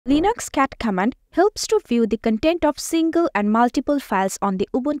Linux cat command helps to view the content of single and multiple files on the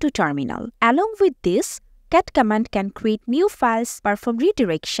Ubuntu terminal. Along with this, cat command can create new files, perform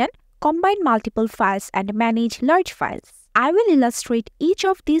redirection, combine multiple files, and manage large files. I will illustrate each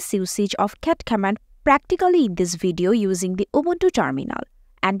of these usage of cat command practically in this video using the Ubuntu terminal.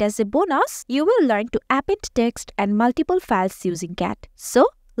 And as a bonus, you will learn to append text and multiple files using cat. So,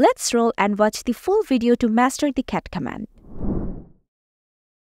 let's roll and watch the full video to master the cat command.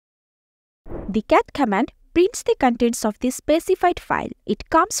 The cat command prints the contents of the specified file. It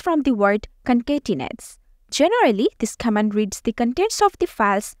comes from the word concatenates. Generally, this command reads the contents of the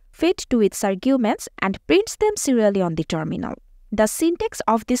files fed to its arguments and prints them serially on the terminal. The syntax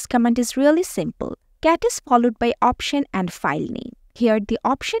of this command is really simple. Cat is followed by option and file name. Here the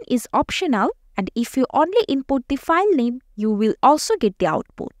option is optional, and if you only input the file name, you will also get the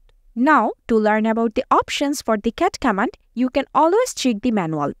output. Now, to learn about the options for the cat command, you can always check the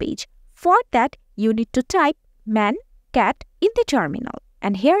manual page. For that, you need to type man cat in the terminal.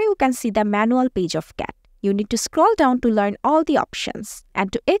 And here you can see the manual page of cat. You need to scroll down to learn all the options.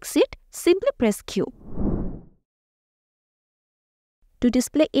 And to exit, simply press Q. To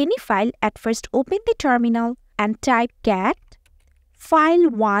display any file, at first open the terminal and type cat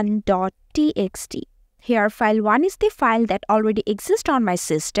file1.txt. Here file1 is the file that already exists on my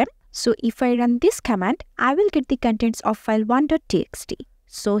system. So if I run this command, I will get the contents of file1.txt.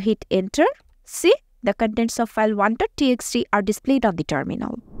 So hit enter. See, the contents of file1.txt are displayed on the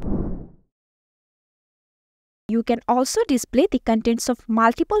terminal. You can also display the contents of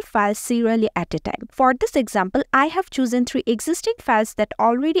multiple files serially at a time. For this example, I have chosen 3 existing files that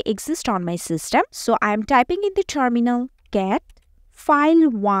already exist on my system. So I am typing in the terminal cat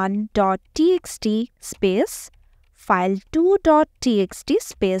file1.txt space file2.txt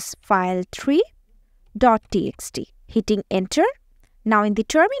space file3.txt. Hitting enter. Now in the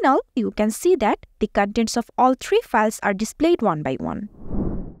terminal, you can see that the contents of all 3 files are displayed one by one.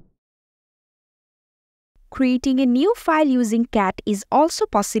 Creating a new file using cat is also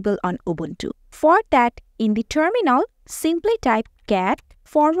possible on Ubuntu. For that, in the terminal, simply type cat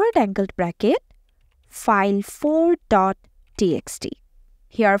file4.txt.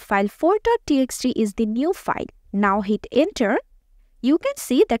 Here file4.txt is the new file. Now hit enter. You can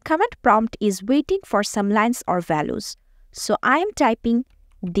see the command prompt is waiting for some lines or values. So I am typing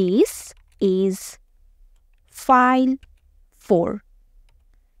this is file 4.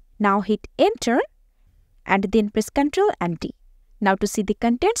 Now hit enter and then press Ctrl and D. Now to see the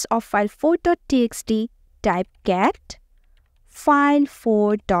contents of file4.txt, type cat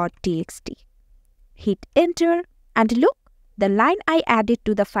file4.txt. Hit enter and look, the line I added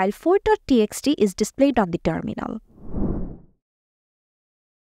to the file4.txt is displayed on the terminal.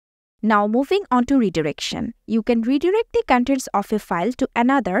 Now moving on to redirection. You can redirect the contents of a file to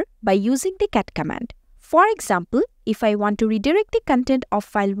another by using the cat command. For example, if I want to redirect the content of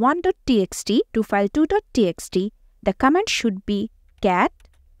file1.txt to file2.txt, the command should be cat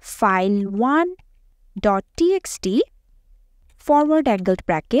file1.txt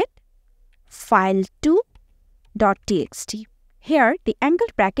file2.txt. Here, the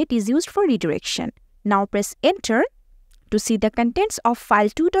angled bracket is used for redirection. Now press enter. To see the contents of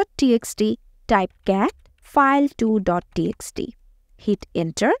file2.txt, type cat file2.txt. Hit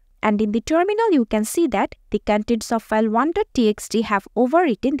enter, and in the terminal you can see that the contents of file1.txt have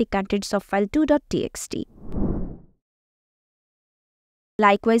overwritten the contents of file2.txt.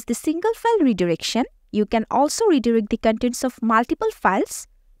 Likewise, the single file redirection, you can also redirect the contents of multiple files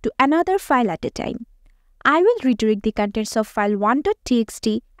to another file at a time. I will redirect the contents of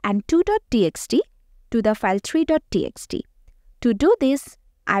file1.txt and 2.txt to the file 3.txt. To do this,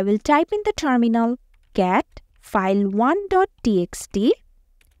 I will type in the terminal cat file1.txt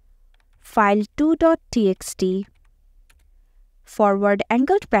file2.txt forward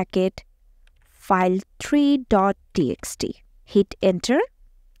angled bracket file3.txt. Hit enter.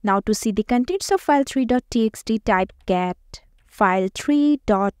 Now to see the contents of file3.txt, type cat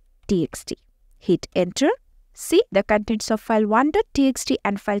file3.txt. Hit enter. See, the contents of file1.txt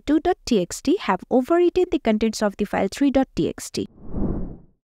and file2.txt have overwritten the contents of the file3.txt.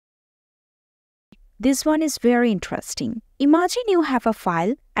 This one is very interesting. Imagine you have a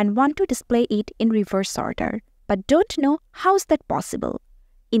file and want to display it in reverse order, but don't know how is that possible.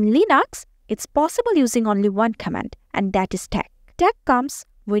 In Linux, it's possible using only one command, and that is tag. Tag comes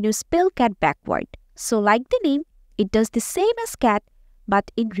when you spell cat backward. So like the name, it does the same as cat, but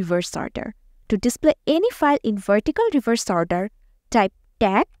in reverse order. To display any file in vertical reverse order, type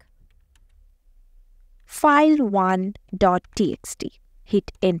tag file1.txt.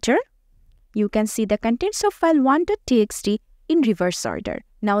 Hit enter. You can see the contents of file1.txt in reverse order.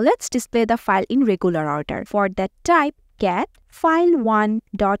 Now let's display the file in regular order. For that, type cat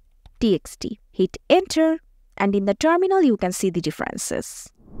file1.txt. Hit enter, and in the terminal you can see the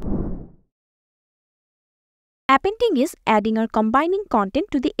differences. Appending is adding or combining content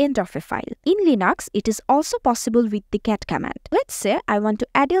to the end of a file. In Linux, it is also possible with the cat command. Let's say I want to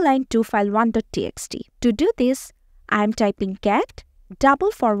add a line to file1.txt. To do this, I am typing cat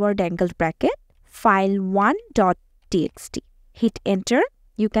 _bracket file1.txt. Hit enter.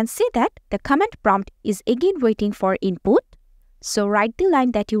 You can see that the command prompt is again waiting for input. So write the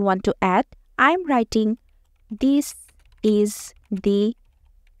line that you want to add. I am writing, this is the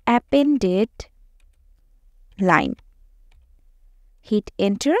appended line. Hit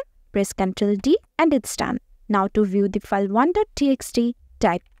enter, press Ctrl D, and it's done. Now to view the file1.txt,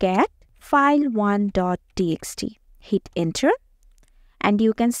 type cat file1.txt. Hit enter, and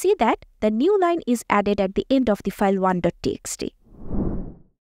you can see that the new line is added at the end of the file1.txt.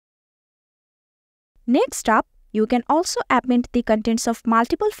 Next up, you can also append the contents of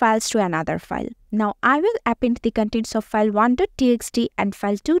multiple files to another file. Now I will append the contents of file1.txt and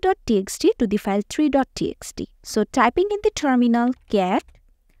file2.txt to the file3.txt. So typing in the terminal cat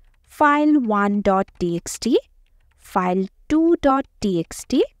file1.txt,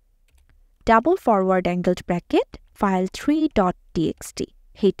 file2.txt, _file3.txt.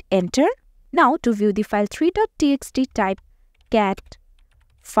 Hit enter. Now to view the file3.txt, type cat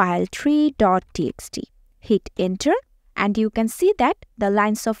file3.txt. Hit enter, and you can see that the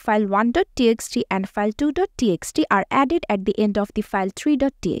lines of file1.txt and file2.txt are added at the end of the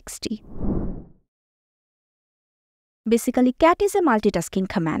file3.txt. Basically, cat is a multitasking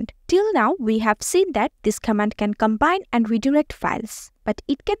command. Till now, we have seen that this command can combine and redirect files, but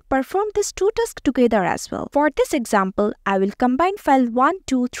it can perform these two tasks together as well. For this example, I will combine file 1,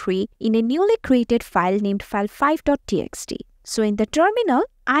 2, 3 in a newly created file named file5.txt. So in the terminal,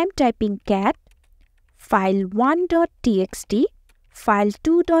 I am typing cat file1.txt,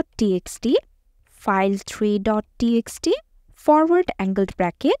 file2.txt, file3.txt,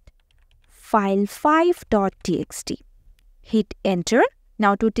 _, file5.txt. Hit enter.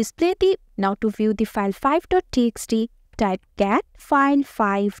 Now to view the file5.txt, type cat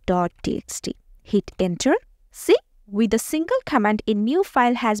file5.txt. Hit enter. See, with a single command, a new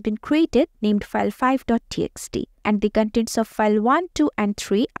file has been created named file5.txt, and the contents of file 1, 2, and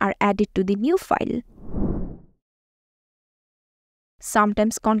 3 are added to the new file.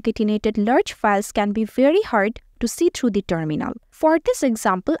 Sometimes concatenated large files can be very hard to see through the terminal. For this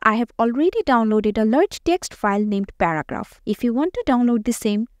example, I have already downloaded a large text file named paragraph. If you want to download the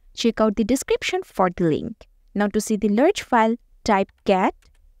same, check out the description for the link. Now to see the large file, type cat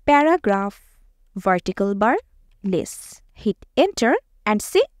paragraph _less. Hit enter, and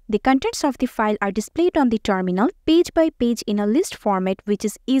see, the contents of the file are displayed on the terminal page by page in a list format, which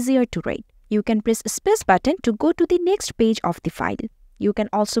is easier to read. You can press space button to go to the next page of the file. You can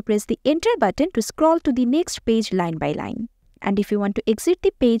also press the enter button to scroll to the next page line by line. And if you want to exit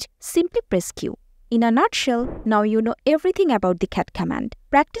the page, simply press Q. In a nutshell, now you know everything about the cat command.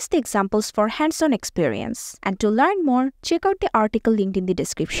 Practice the examples for hands-on experience. And to learn more, check out the article linked in the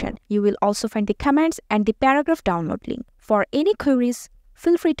description. You will also find the commands and the paragraph download link. For any queries,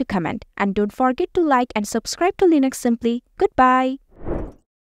 feel free to comment. And don't forget to like and subscribe to Linux Simply. Goodbye!